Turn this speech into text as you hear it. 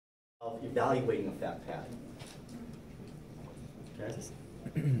about evaluating a fat pad? Okay.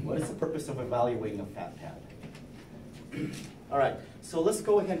 What is the purpose of evaluating a fat pad? All right, so let's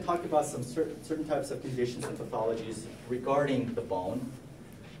go ahead and talk about some certain types of conditions and pathologies regarding the bone.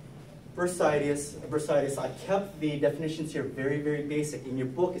 Bursitis, I kept the definitions here very, very basic. In your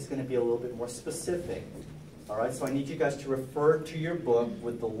book, it's going to be a little bit more specific. All right, so I need you guys to refer to your book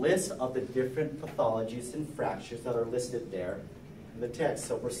with the list of the different pathologies and fractures that are listed there in the text.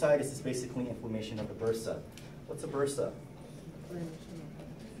 So bursitis is basically inflammation of the bursa. What's a bursa?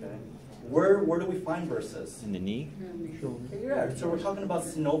 Okay. Where do we find bursas? In the knee? Okay, yeah, so we're talking about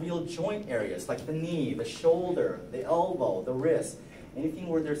synovial joint areas like the knee, the shoulder, the elbow, the wrist, anything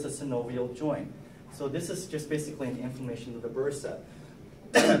where there's a synovial joint. So this is just basically an inflammation of the bursa.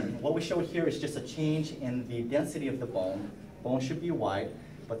 What we showed here is just a change in the density of the bone. Bone should be wide,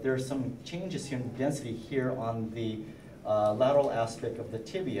 but there are some changes here in density here on the lateral aspect of the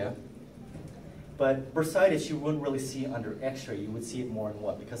tibia. But bursitis you wouldn't really see under x-ray. You would see it more in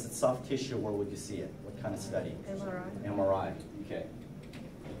what? Because it's soft tissue, where would you see it? What kind of study? MRI. MRI, okay.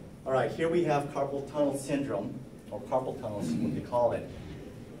 All right, here we have carpal tunnel syndrome, or carpal tunnel is what they call it.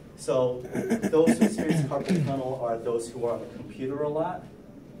 So those who experience carpal tunnel are those who are on the computer a lot,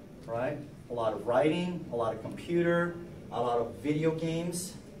 right? A lot of writing, a lot of computer, a lot of video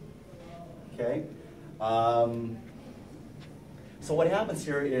games, okay? So what happens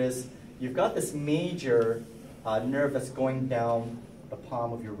here is you've got this major nerve that's going down the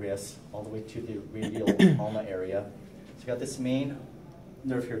palm of your wrist all the way to the radial ulna area. So you've got this main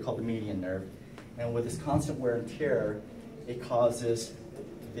nerve here called the median nerve. And with this constant wear and tear, it causes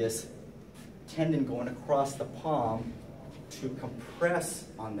this tendon going across the palm to compress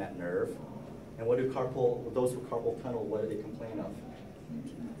on that nerve. And what do those with carpal tunnel, what do they complain of?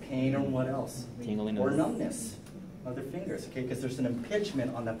 Pain, or what else? Tingling. Or numbness of their fingers, okay? Because there's an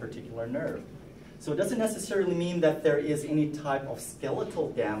impingement on that particular nerve. So it doesn't necessarily mean that there is any type of skeletal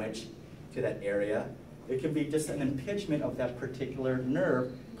damage to that area. It could be just an impingement of that particular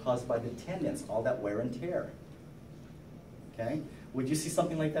nerve caused by the tendons, all that wear and tear. Okay? Would you see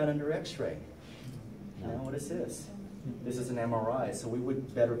something like that under x-ray? No. What is this? This is an MRI, so we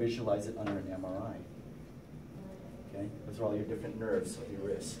would better visualize it under an MRI. Okay? Those are all your different nerves of your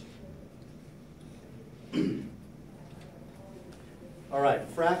wrist. All right,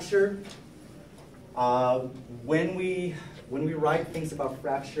 fracture. When we write things about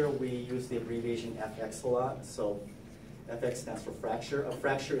fracture, we use the abbreviation FX a lot. So FX stands for fracture. A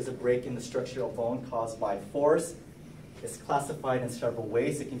fracture is a break in the structure of bone caused by force. It's classified in several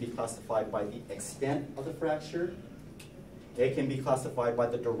ways. It can be classified by the extent of the fracture. It can be classified by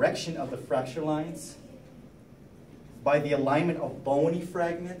the direction of the fracture lines, by the alignment of bony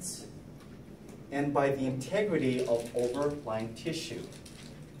fragments, and by the integrity of overlying tissue.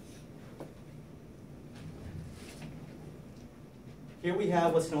 Here we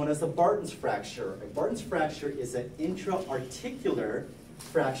have what's known as a Barton's fracture. A Barton's fracture is an intra-articular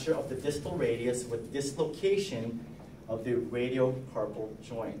fracture of the distal radius with dislocation of the radiocarpal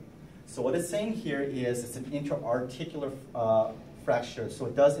joint. So what it's saying here is it's an intra-articular fracture, so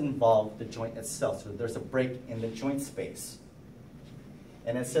it does involve the joint itself. So there's a break in the joint space.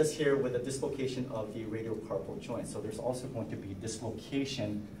 And it says here with a dislocation of the radiocarpal joint. So there's also going to be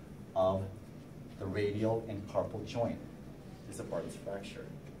dislocation of the radial and carpal joint. It's a Barton's fracture.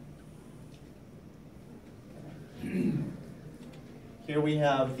 Here we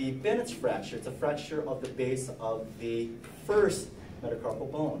have the Bennett's fracture. It's a fracture of the base of the first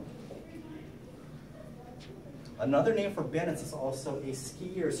metacarpal bone. Another name for Bennett's is also a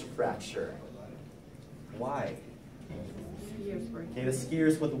skier's fracture. Why? Okay, the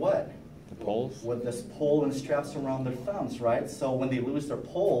skiers with what? The poles? With this pole and straps around their thumbs, right? So when they lose their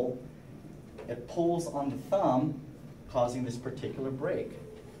pole, it pulls on the thumb, causing this particular break.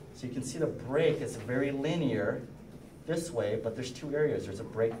 So you can see the break is very linear this way, but there's two areas. There's a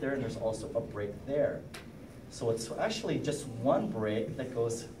break there and there's also a break there. So it's actually just one break that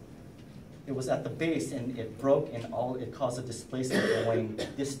goes, it was at the base and it broke and it caused a displacement going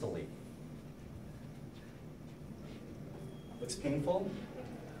distally. Looks painful?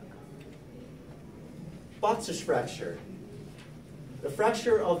 Boxer's fracture. The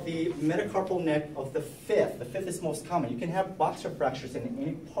fracture of the metacarpal neck of the fifth. The fifth is most common. You can have boxer fractures in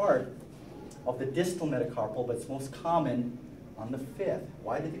any part of the distal metacarpal, but it's most common on the fifth.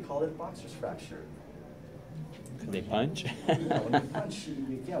 Why did they call it boxer's fracture? Because they punch? Yeah, when you punch,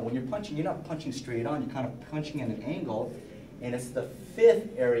 when you're punching, you're not punching straight on. You're kind of punching at an angle, and it's the fifth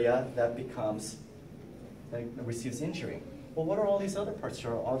area that receives injury. Well, what are all these other parts?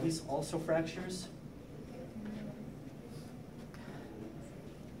 Are these also fractures?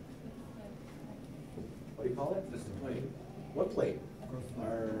 you call it? Just a plate. What plate?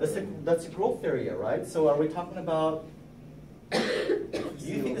 Or That's the growth area, right? So are we talking about, do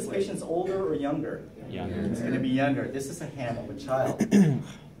you think this patient's older or younger? Younger. It's going to be younger. This is a hand of a child.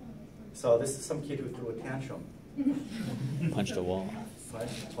 So this is some kid who threw a tantrum. Punched a wall.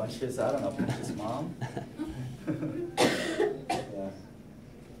 Punched his, I don't know, punched his mom. Yeah.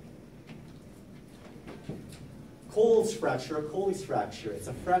 Cole's fracture, or Coley's fracture. It's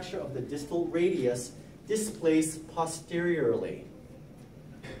a fracture of the distal radius displaced posteriorly.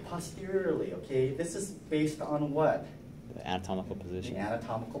 Posteriorly, okay? This is based on what? The anatomical position. The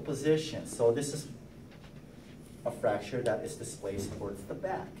anatomical position. So this is a fracture that is displaced towards the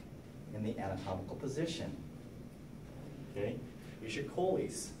back in the anatomical position. Okay? Here's your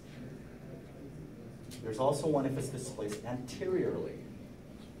Coley's. There's also one if it's displaced anteriorly.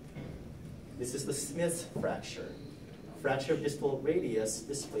 This is the Smith's fracture. Fracture of distal radius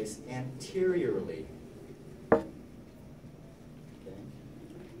displaced anteriorly. Okay.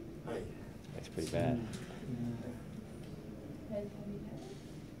 Hi. That's pretty bad.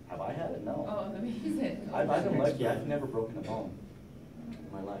 Have I had it? No. Oh, amazing. I've been lucky. I've never broken a bone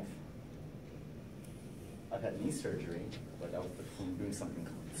in my life. I've had knee surgery, but that was from doing something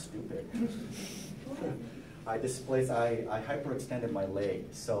stupid. I hyperextended my leg.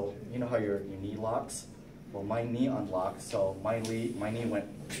 So you know how your knee locks? Well, my knee unlocked, so my knee went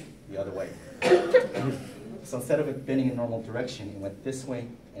the other way. So instead of it bending in normal direction, it went this way,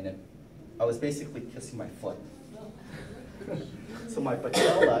 and I was basically kissing my foot. So my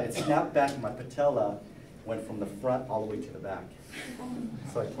patella, it snapped back, and my patella went from the front all the way to the back.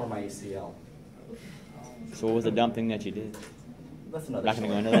 So I tore my ACL. So what was the dumb thing that you did? That's another Not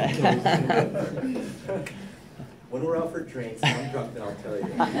going to go story. into that. When we're out for drinks, and I'm drunk, then I'll tell you.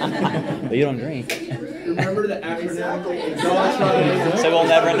 But you don't drink. remember the acronym? Exactly. No, that's not So we'll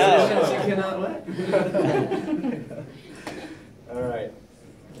never know. You cannot what? All right.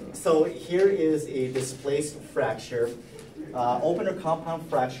 So here is a displaced fracture. Open or compound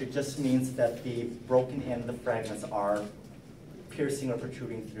fracture just means that the broken end of the fragments are piercing or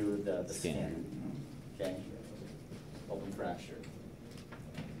protruding through the skin. Okay. Open fracture.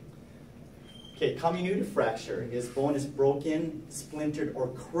 Okay, comminuted fracture is bone is broken, splintered, or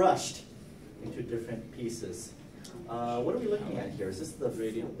crushed into different pieces. What are we looking at here? Is this the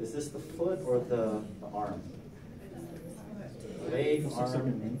foot or the arm? Leg,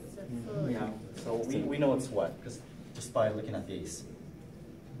 arm. Yeah. So we know it's what, because just by looking at these.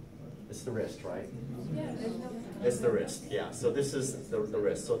 It's the wrist, right? It's the wrist. Yeah. So this is the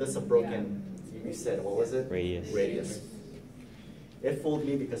wrist. So this is a broken. You said what was it? Radius. Radius. It fooled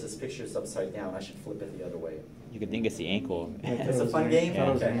me because this picture is upside down. I should flip it the other way. You could think it's the ankle. It's a fun game?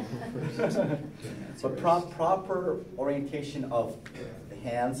 Yeah. Okay. But proper orientation of the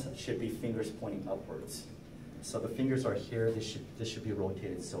hands should be fingers pointing upwards. So the fingers are here. This should be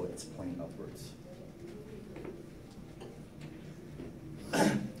rotated so it's pointing upwards.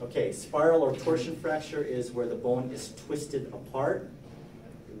 Okay, spiral or torsion fracture is where the bone is twisted apart.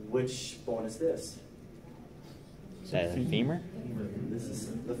 Which bone is this? Is that a femur? This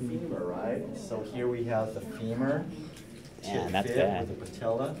is the femur, right? So here we have the femur. Damn, that's tip bad. with the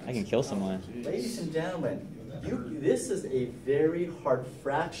patella. I can kill someone. Ladies and gentlemen, this is a very hard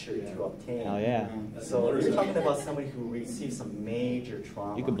fracture to obtain. Oh yeah. So you're talking about somebody who received some major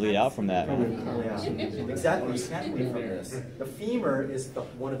trauma. You could bleed out from that, man. Yeah, exactly. You can't bleed from this. The femur is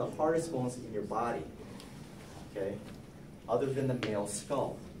one of the hardest bones in your body. Okay, other than the male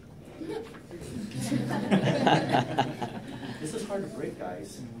skull. This is hard to break,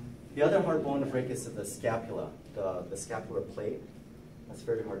 guys. The other hard bone to break is the scapula, the scapular plate. That's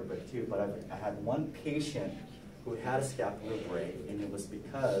very hard to break too. But I had one patient who had a scapular break, and it was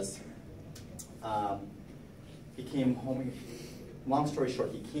because he came home. Long story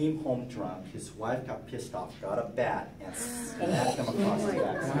short, he came home drunk. His wife got pissed off, got a bat, and smacked him across the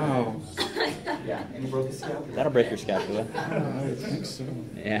back. Wow. Yeah, and he broke his scapula. That'll break your scapula. I think so.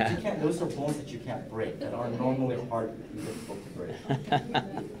 Yeah. You can't, those are bones that you can't break, that are normally hard and difficult to break.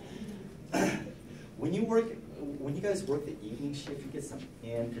 When you guys work the evening shift, you get some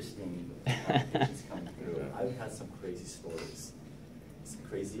interesting patients coming through. I've had some crazy stories. Some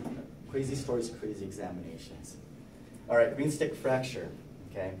crazy stories, crazy examinations. All right, green stick fracture,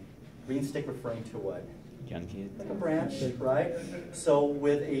 okay? Green stick referring to what? Young kid. Like a branch, right? So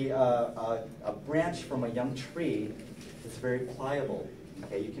with a branch from a young tree, it's very pliable,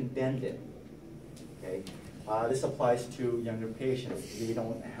 okay? You can bend it, okay? This applies to younger patients. Their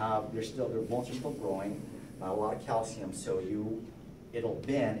bones are still growing, not a lot of calcium, so it'll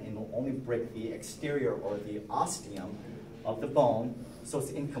bend and it'll only break the exterior or the ostium of the bone, So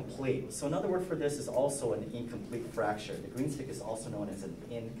it's incomplete. So another word for this is also an incomplete fracture. The green stick is also known as an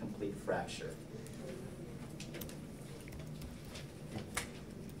incomplete fracture.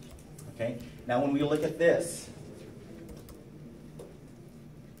 Okay, now when we look at this,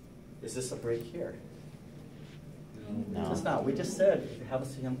 is this a break here? No. It's not. We just said you have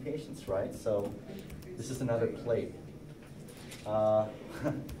some young patients, right? So this is another plate.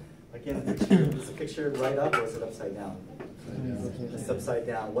 Again, is the picture right up or is it upside down? It's upside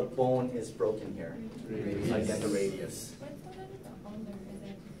down. What bone is broken here? Again, the radius.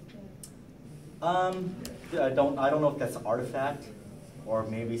 I don't know if that's an artifact or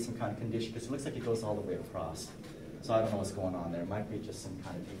maybe some kind of condition, because it looks like it goes all the way across. So I don't know what's going on there. It might be just some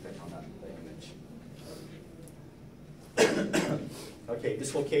kind of defect on that image. Okay,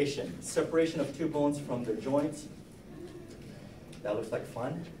 dislocation. Separation of two bones from their joints. That looks like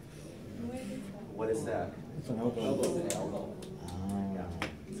fun. What is that? It's an elbow. It's an elbow. Yeah.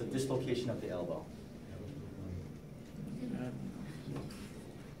 It's a dislocation of the elbow.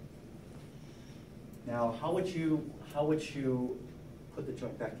 Now, how would you put the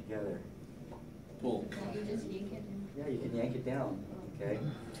joint back together? Pull. You just yank it. Yeah, you can yank it down. Okay.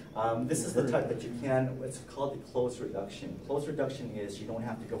 This is the type that you can. It's called the closed reduction. Closed reduction is you don't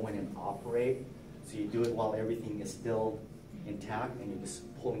have to go in and operate. So you do it while everything is still intact, and you're just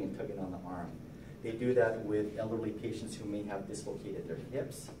pulling and tugging on the arm. They do that with elderly patients who may have dislocated their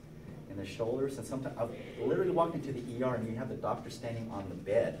hips and their shoulders. And sometimes I've literally walked into the ER and you have the doctor standing on the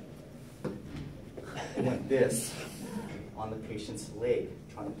bed doing this on the patient's leg,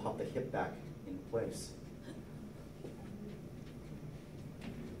 trying to pop the hip back in place.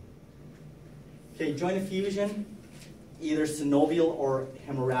 Okay, joint effusion, either synovial or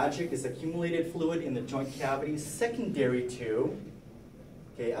hemorrhagic, is accumulated fluid in the joint cavity secondary to,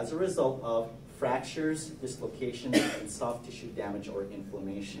 okay, as a result of fractures, dislocations, and soft tissue damage or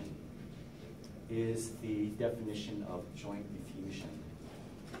inflammation, is the definition of joint effusion.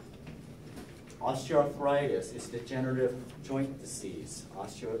 Osteoarthritis is degenerative joint disease.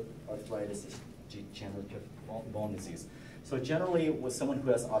 Osteoarthritis is degenerative bone disease. So generally, with someone who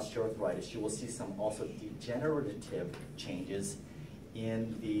has osteoarthritis, you will see some also degenerative changes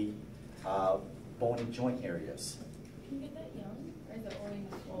in the bone and joint areas. Can you get that young, or is it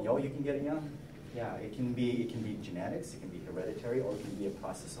already old? You can get it young. Yeah, it can be genetics, it can be hereditary, or it can be a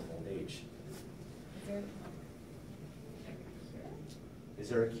process of old age. Is there a cure? Is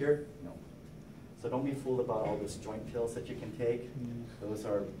there a cure? No. So don't be fooled about all those joint pills that you can take. Those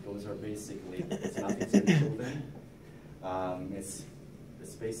are basically, it's nothing's been proven. It's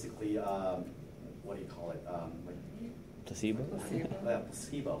basically what do you call it? Placebo?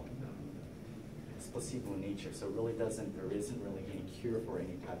 Placebo. It's placebo in nature, so it really there isn't really any cure for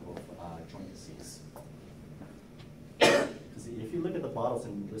any type of joint disease. Because if you look at the bottles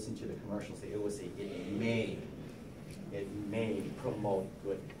and listen to the commercials, they always say it may promote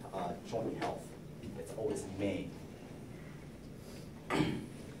good joint health. It's always may.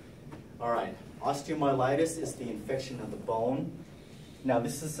 All right, osteomyelitis is the infection of the bone. Now,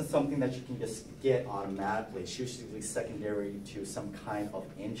 this isn't something that you can just get automatically. It's usually secondary to some kind of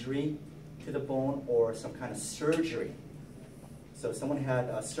injury to the bone or some kind of surgery. So if someone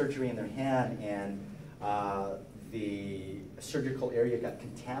had surgery in their hand and the surgical area got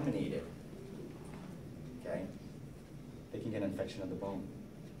contaminated, okay, they can get an infection of the bone.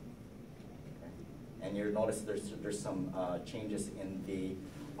 Okay. And you'll notice there's some changes in the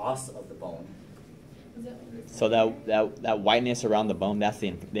os of the bone. So that whiteness around the bone, that's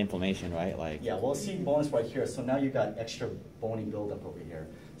the inflammation, right? Like. Yeah, well, see, bone is right here. So now you've got extra bony buildup over here.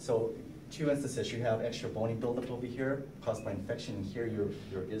 So two instances, you have extra bony buildup over here caused by infection, and here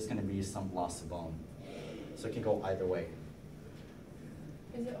there is going to be some loss of bone. So it can go either way.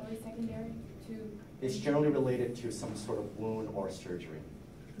 Is it always secondary to? It's generally related to some sort of wound or surgery.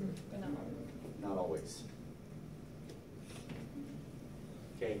 But not always. Not always.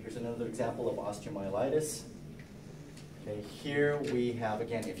 Okay, here's another example of osteomyelitis. Okay, here we have,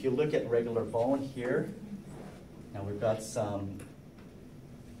 again, if you look at regular bone here, now we've got some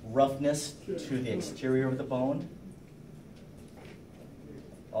roughness to the exterior of the bone.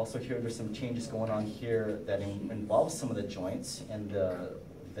 Also here, there's some changes going on here that involve some of the joints and the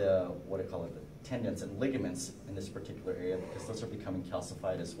what do you call it, the tendons and ligaments in this particular area, because those are becoming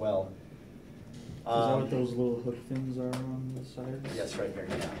calcified as well. Is that what those little hook things are on the side? Yes, right here.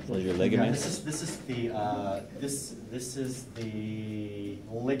 Yeah. Those are your Yeah, ligaments? this is the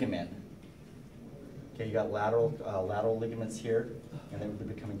ligament. Okay, you got lateral ligaments here, and they're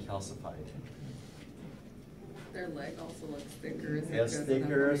becoming calcified. Their leg also looks thicker. Is it It's because of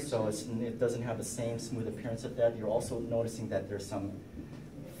thicker, inflammation? so it doesn't have the same smooth appearance of that. You're also noticing that there's some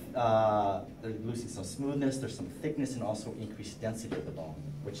they're losing some smoothness, there's some thickness, and also increased density of the bone,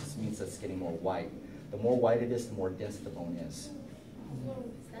 which just means that it's getting more white. The more white it is, the more dense the bone is. So,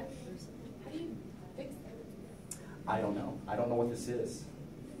 how do you fix that? I don't know. I don't know what this is.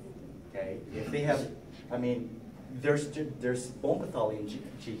 Okay, if they have, I mean, there's bone pathology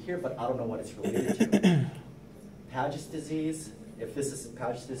here, but I don't know what it's related to. Paget's disease, if this is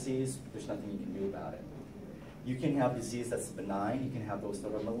Paget's disease, there's nothing you can do about it. You can have disease that's benign, you can have those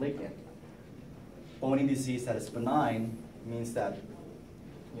that are malignant. Bony disease that is benign means that,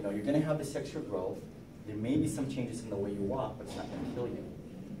 you know, you're gonna have this extra growth, there may be some changes in the way you walk, but it's not gonna kill you.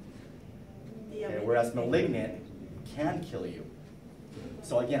 Okay, whereas malignant can kill you.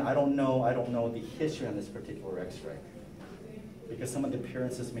 So again, I don't know the history on this particular x-ray. Because some of the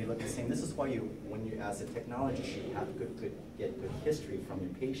appearances may look the same. This is why when you, as a technologist, you have to get good history from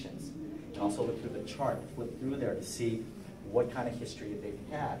your patients. And also look through the chart, flip through there to see what kind of history they've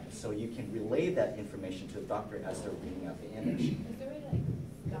had. So you can relay that information to the doctor as they're reading out the image. Is there a way to like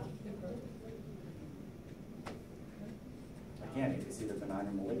stop the growth? Again, it's either benign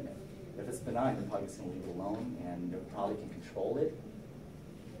or malignant. If it's benign, they're probably just going to leave it alone, and they probably can control it.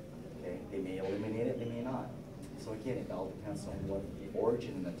 Okay, they may eliminate it, they may not. So again, it all depends on what the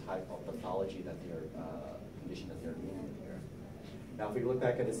origin and the type of pathology that they're, condition that they're dealing with here. Now, if we look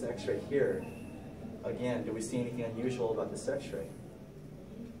back at this x-ray here, again, do we see anything unusual about this x-ray?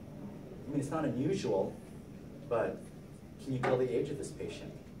 I mean, it's not unusual, but can you tell the age of this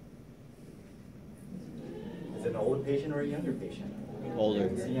patient? Is it an older patient or a younger patient? Older.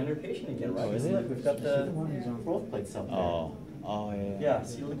 It's a younger patient again, right? Oh, is it? Look, we've got the growth plates up there. Oh. Oh, yeah. Yeah,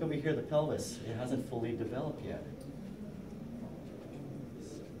 see, look over here, the pelvis. It hasn't fully developed yet.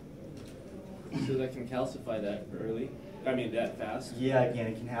 So that can calcify that early? I mean, that fast? Yeah, again,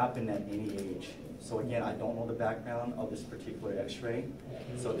 it can happen at any age. So again, I don't know the background of this particular x-ray,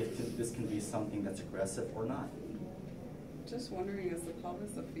 so this can be something that's aggressive or not. Just wondering, is the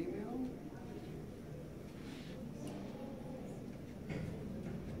pelvis a female?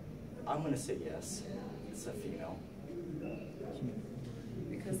 I'm going to say yes, it's a female.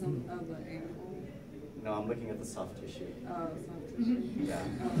 Because of the anal? No, I'm looking at the soft tissue. Soft tissue. Yeah.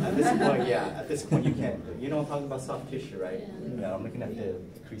 At this point, yeah. At this point, you can't. You know, I'm talking about soft tissue, right? Yeah. I'm looking at the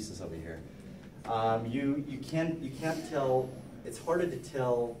creases over here. You can't tell. It's harder to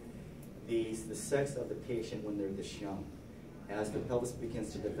tell the sex of the patient when they're this young. As the pelvis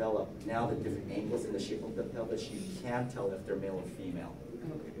begins to develop, now the different angles in the shape of the pelvis, you can tell if they're male or female.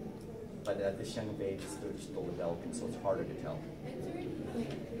 Okay. But at this young age, they're still developing, so it's harder to tell. It's already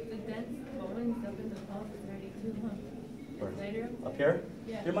like the dense bones up in the pelvis is already too long. Where? Later. Up here?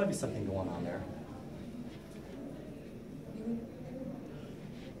 Yeah. There might be something going on there.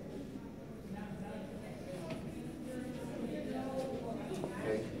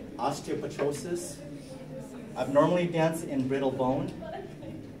 Okay. Osteopetrosis. Abnormally dense and brittle bone.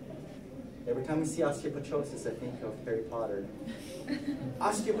 Every time we see osteopetrosis, I think of Harry Potter.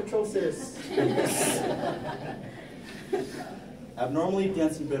 Osteopetrosis. Abnormally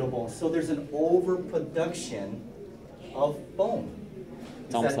dense and brittle bone. So there's an overproduction of bone.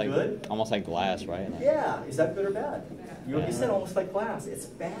 It's almost that like good? almost like glass, right? Like, Yeah. Is that good or bad? You Bad. said almost like glass. It's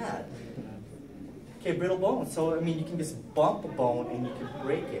bad. Okay, brittle bone. So I mean, you can just bump a bone and you can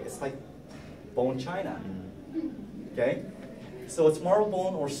break it. It's like bone china. Okay. So it's marble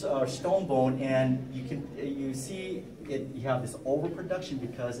bone or stone bone, and you see it. You have this overproduction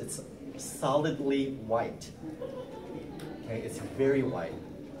because it's solidly white. Okay, it's very white.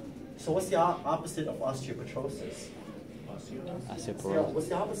 So what's the opposite of osteopetrosis? Osteoporosis. What's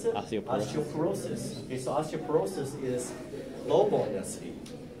the opposite? Osteoporosis. Osteoporosis. Okay, so osteoporosis is low bone density.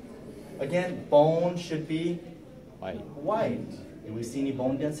 Again, bone should be White. white. Do we see any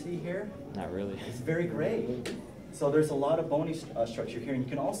bone density here? Not really. It's very gray. So there's a lot of bony structure here, and you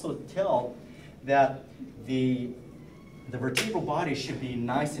can also tell that the vertebral body should be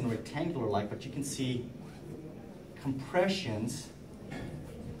nice and rectangular-like, but you can see compressions,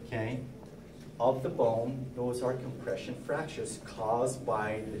 okay, of the bone. Those are compression fractures caused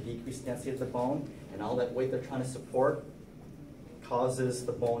by the decreased density of the bone, and all that weight they're trying to support causes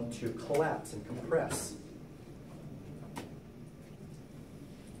the bone to collapse and compress.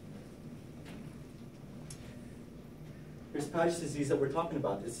 Here's Paget's disease that we're talking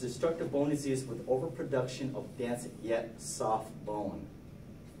about. It's destructive bone disease with overproduction of dense yet soft bone.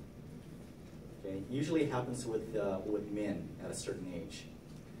 Okay, usually happens with men at a certain age.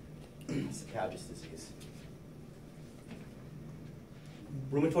 It's Paget's disease.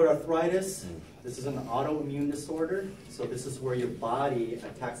 Rheumatoid arthritis. This is an autoimmune disorder. So this is where your body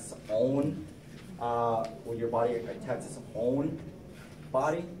attacks its own,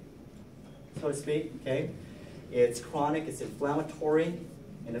 body. so to speak, okay? It's chronic, it's inflammatory,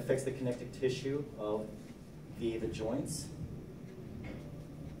 and affects the connective tissue of the joints.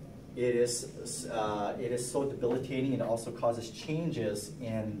 It is so debilitating, and it also causes changes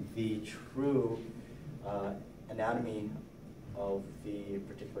in the true anatomy of the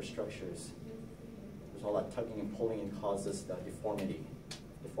particular structures. There's all that tugging and pulling and causes the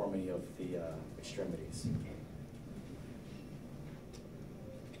deformity of the extremities.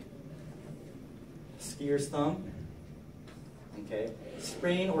 Skier's thumb. Okay.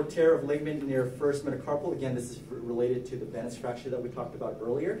 Sprain or tear of ligament near first metacarpal. Again, this is related to the Bennett's fracture that we talked about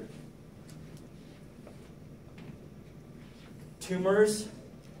earlier. Tumors,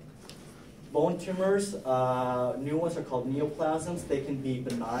 bone tumors, new ones are called neoplasms. They can be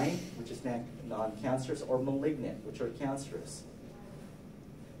benign, which is non-cancerous, or malignant, which are cancerous.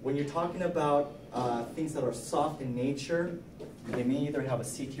 When you're talking about things that are soft in nature, they may either have a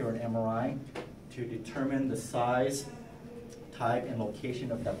CT or an MRI to determine the size, type, and location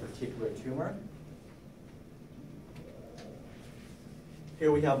of that particular tumor.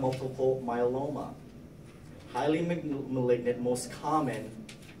 Here we have multiple myeloma. Highly malignant, most common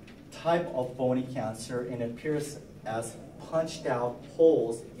type of bony cancer, and it appears as punched out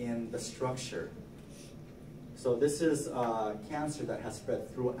holes in the structure. So this is cancer that has spread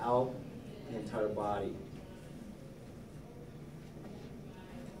throughout the entire body.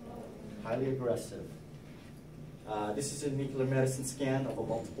 Highly aggressive. This is a nuclear medicine scan of a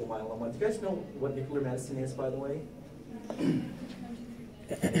multiple myeloma. Do you guys know what nuclear medicine is, by the way?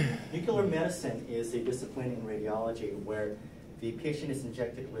 Nuclear medicine is a discipline in radiology where the patient is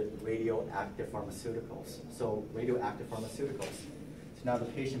injected with radioactive pharmaceuticals. So radioactive pharmaceuticals. So now the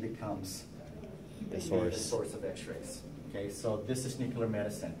patient becomes The source of X-rays. Okay, so this is nuclear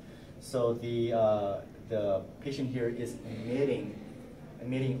medicine. So the patient here is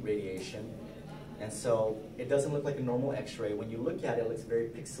emitting radiation, and so it doesn't look like a normal X-ray. When you look at it, it looks very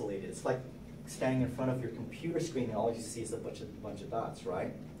pixelated. It's like standing in front of your computer screen and all you see is a bunch of dots,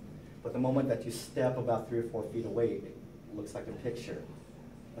 right? But the moment that you step about 3 or 4 feet away, it looks like a picture.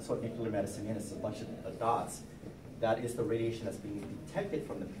 That's what nuclear medicine is. It's a bunch of dots. That is the radiation that's being detected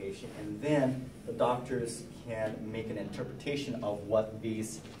from the patient, and then the doctors can make an interpretation of what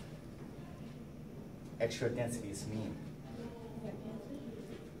these extra densities mean.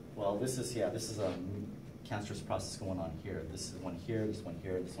 Well, this is a cancerous process going on here. This is one here, this one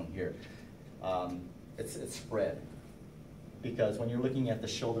here, this one here. It's spread. Because when you're looking at the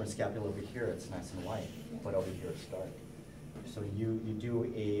shoulder and scapula over here, it's nice and white, but over here it's dark. So you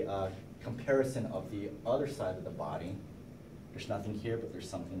do a comparison of the other side of the body. There's nothing here, but there's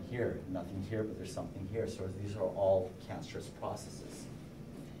something here. Nothing here, but there's something here. So these are all cancerous processes.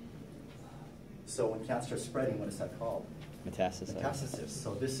 So when cancer is spreading, what is that called? Metastasis. Metastasis.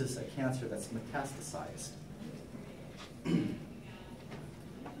 So this is a cancer that's metastasized.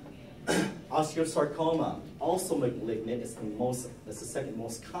 Osteosarcoma, also malignant, is the second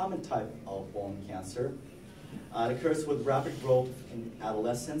most common type of bone cancer. It occurs with rapid growth in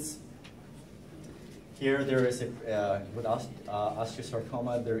adolescence. Here there is with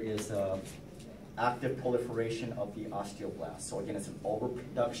osteosarcoma, there is active proliferation of the osteoblasts. So again, it's an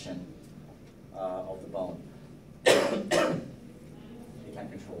overproduction of the bone. You can't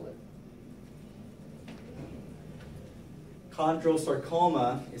control it.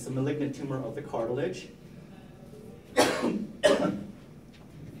 Chondrosarcoma is a malignant tumor of the cartilage.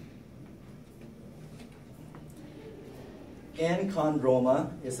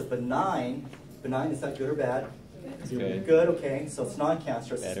 Enchondroma is a benign, is that good or bad? Good. Good, okay, so it's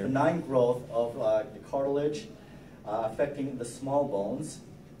non-cancerous. It's Better. benign growth of the cartilage affecting the small bones.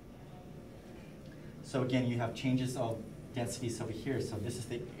 So again, you have changes of densities over here. So this is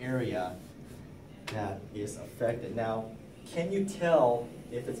the area that is affected. Now, can you tell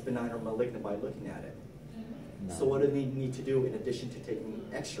if it's benign or malignant by looking at it? No. So what do they need to do in addition to taking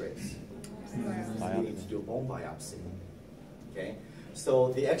x-rays? They need to do a bone biopsy. Okay?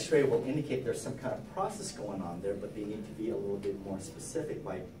 So the x-ray will indicate there's some kind of process going on there, but they need to be a little bit more specific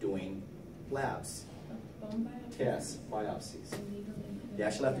by doing labs, Bone biopsy? tests, biopsies. They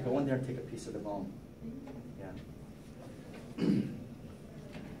actually have to go in there and take a piece of the bone. Yeah.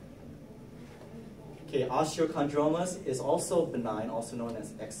 Okay, osteochondromas is also benign, also known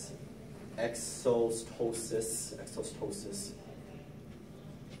as exostosis.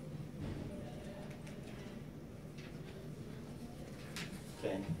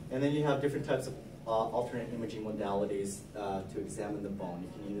 Okay, and then you have different types of alternate imaging modalities to examine the bone. You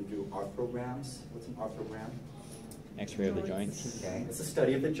can either do arthrograms. What's an arthrogram? X-ray of the joints. Okay, it's a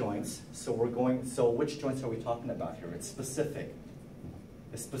study of the joints. So which joints are we talking about here? It's specific.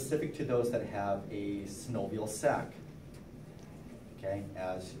 is specific to those that have a synovial sac, okay,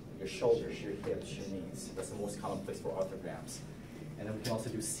 as your shoulders, your hips, your knees. That's the most common place for arthrograms. And then we can also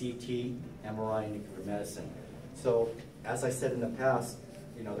do CT, MRI, and nuclear medicine. So, as I said in the past,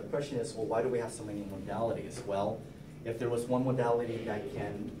 you know, the question is, well, why do we have so many modalities? Well, if there was one modality that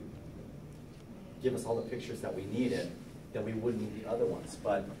can give us all the pictures that we needed, then we wouldn't need the other ones.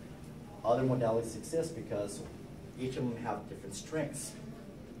 But other modalities exist because each of them have different strengths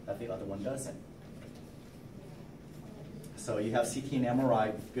that the other one doesn't. So you have CT and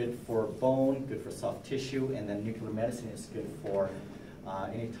MRI, good for bone, good for soft tissue, and then nuclear medicine is good for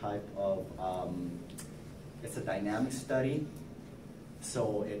any type of, it's a dynamic study.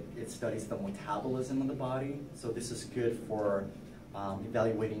 So it studies the metabolism of the body. So this is good for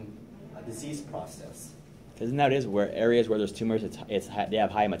evaluating a disease process. Isn't that is where areas where there's tumors, they have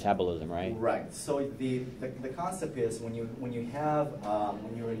high metabolism, right? Right. So the concept is when you're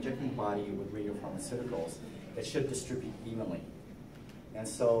injecting the body with radiopharmaceuticals, it should distribute evenly. And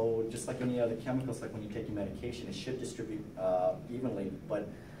so just like any other chemicals, like when you take your medication, it should distribute evenly, but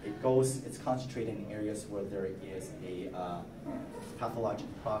it's concentrated in areas where there is a pathologic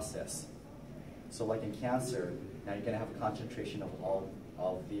process. So like in cancer, now you're going to have a concentration of all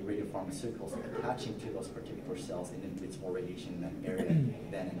of the radiopharmaceuticals attaching to those particular cells and then it's more radiation in that area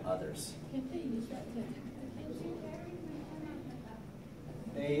than in others. Can't they use that to attack the cancer?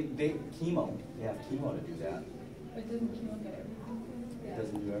 They have chemo to do that. But doesn't chemo get everything? It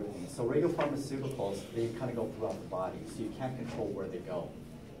doesn't do everything. So radiopharmaceuticals, they kind of go throughout the body, so you can't control where they go.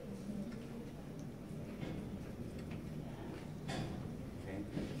 Okay.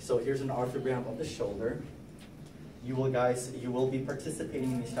 So here's an arthrogram of the shoulder. You will be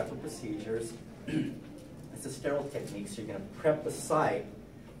participating in these type of procedures. It's a sterile technique, so you're going to prep the site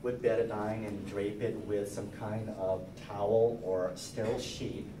with betadine and drape it with some kind of towel or sterile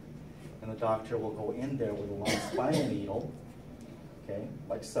sheet. And the doctor will go in there with a long spinal needle, okay,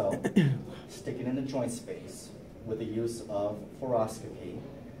 like so, stick it in the joint space with the use of fluoroscopy.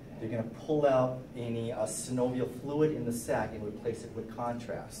 They're going to pull out any synovial fluid in the sac and replace it with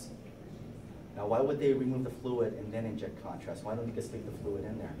contrast. Now, why would they remove the fluid and then inject contrast? Why don't you just leave the fluid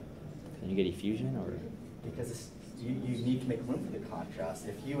in there? Can you get effusion or? Because you need to make room for the contrast.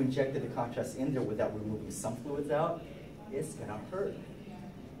 If you injected the contrast in there without removing some fluids out, it's going to hurt.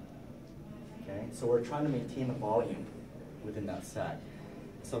 Okay, so we're trying to maintain the volume within that sac.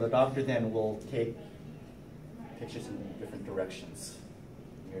 So the doctor then will take pictures in different directions.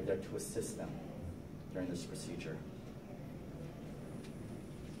 You're there to assist them during this procedure.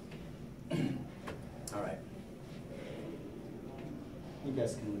 All right. You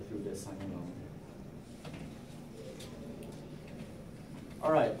guys can look through this on your own.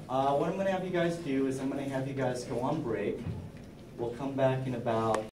 All right, what I'm going to have you guys do is I'm going to have you guys go on break. We'll come back in about